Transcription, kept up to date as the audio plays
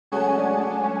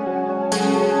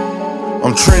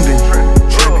I'm trending.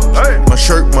 My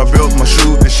shirt, my belt, my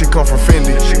shoes, this shit come from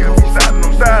Fendi.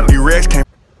 These racks came.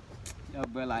 Yo,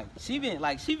 bro, like she been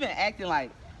acting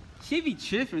like she be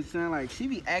tripping, son. Like she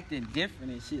be acting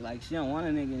different and shit. Like she don't want a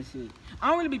nigga and shit. I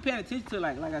don't really be paying attention to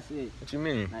like I said. What you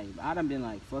mean? Like I done been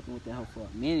like fucking with that hoe for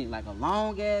a minute, like a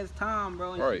long ass time,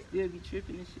 bro. And right. she still be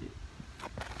tripping and shit.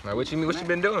 Like what you mean? What she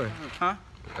been doing? Huh?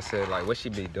 I said like what she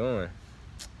be doing?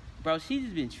 Bro, she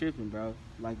just been tripping, bro.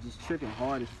 Like just tripping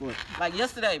hard as fuck. Like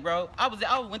yesterday, bro, I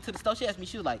went to the store. She asked me,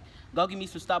 she was like, "Go get me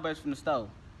some Starburst from the store."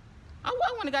 I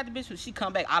went and got the bitch when she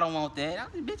come back. I don't want that. I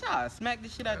was like, bitch, I'll smack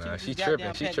this shit out you. She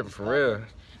tripping. She tripping for real.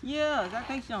 Yeah, I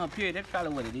think she on her period. That's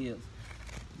probably what it is.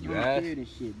 You asked? Period and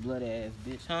shit, blood ass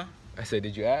bitch, huh? I said,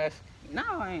 did you ask? No,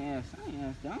 I ain't asked.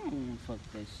 I don't even fuck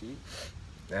that shit.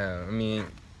 Damn, I mean.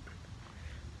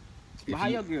 But how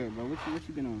your girl, bro? What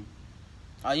you been on?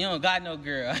 Oh, you don't got no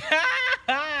girl.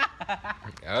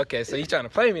 Okay, so you trying to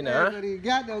play me now, huh? You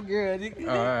got no girl, nigga.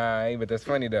 Alright, but that's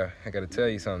funny though. I gotta tell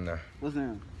you something though. What's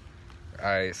that?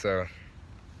 Alright, so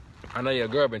I know your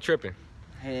girl been tripping.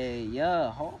 Hey,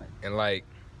 yeah, hard. And like,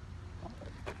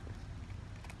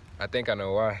 I think I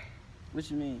know why. What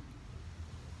you mean?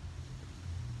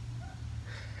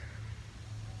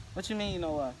 What you mean you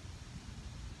know why?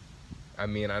 I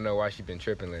mean, I know why she been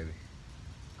tripping lately.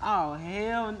 Oh,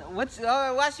 hell no.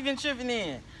 Why she been tripping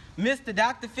in? Mr.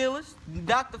 Dr. Phyllis?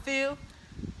 Dr. Phil?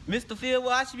 Mr. Phil,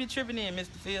 why she been tripping in, Mr.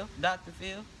 Phil? Dr.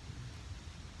 Phil?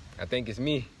 I think it's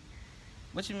me.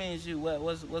 What you mean is you?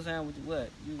 What's wrong with you? What?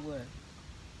 You what?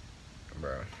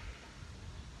 Bro.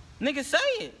 Nigga, say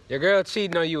it. Your girl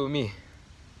cheating on you with me.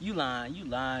 You lying,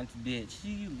 bitch.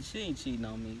 She ain't cheating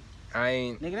on me. I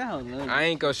ain't. Nigga, that hoe love you. I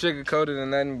ain't gonna sugarcoat it or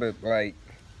nothing, but like,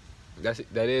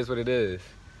 that is what it is.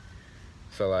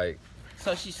 So like.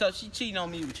 So she cheating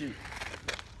on me with you.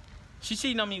 She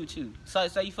cheating on me with you. So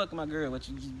you fucking my girl. What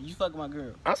you fucking my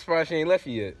girl? I'm surprised she ain't left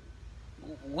you yet.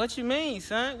 What you mean,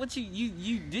 son? What you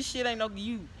this shit ain't no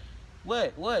you.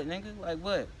 What nigga? Like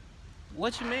what?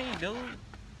 What you mean, dude?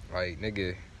 Like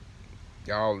nigga,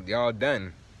 y'all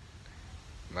done.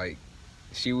 Like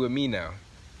she with me now.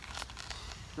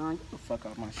 Son, get the fuck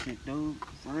out my shit, dude.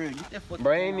 For real, get that fucking.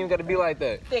 Bro, ain't even gotta be like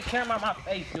that. Get that camera out my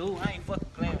face, dude. I ain't fucking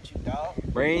playing with you, dog.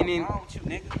 Bro, ain't even. What's wrong with you,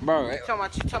 nigga? Bro, You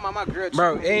talking about my girl?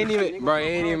 Bro, ain't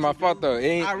even my fault though.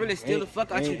 I really steal the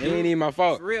fuck out you, dude. Ain't even my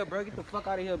fault. For real, bro. Get the fuck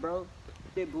out of here, bro.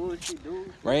 That bullshit, dude.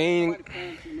 Bro, ain't. Nobody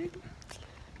playing with you, nigga.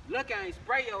 Look, I ain't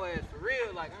spray your ass for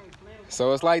real. Like I ain't playing with you.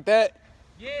 So it's like that.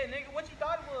 Yeah, nigga. What you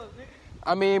thought it was, nigga?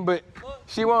 I mean, but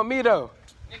she want me though.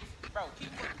 Nigga, bro, keep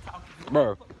fucking talking.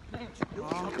 Bro.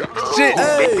 Shit,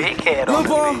 hey,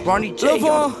 Ronnie J,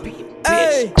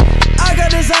 hey, I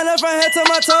got designer from head to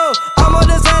my toe. I'm a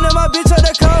designer, my bitch on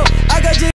the coat. I got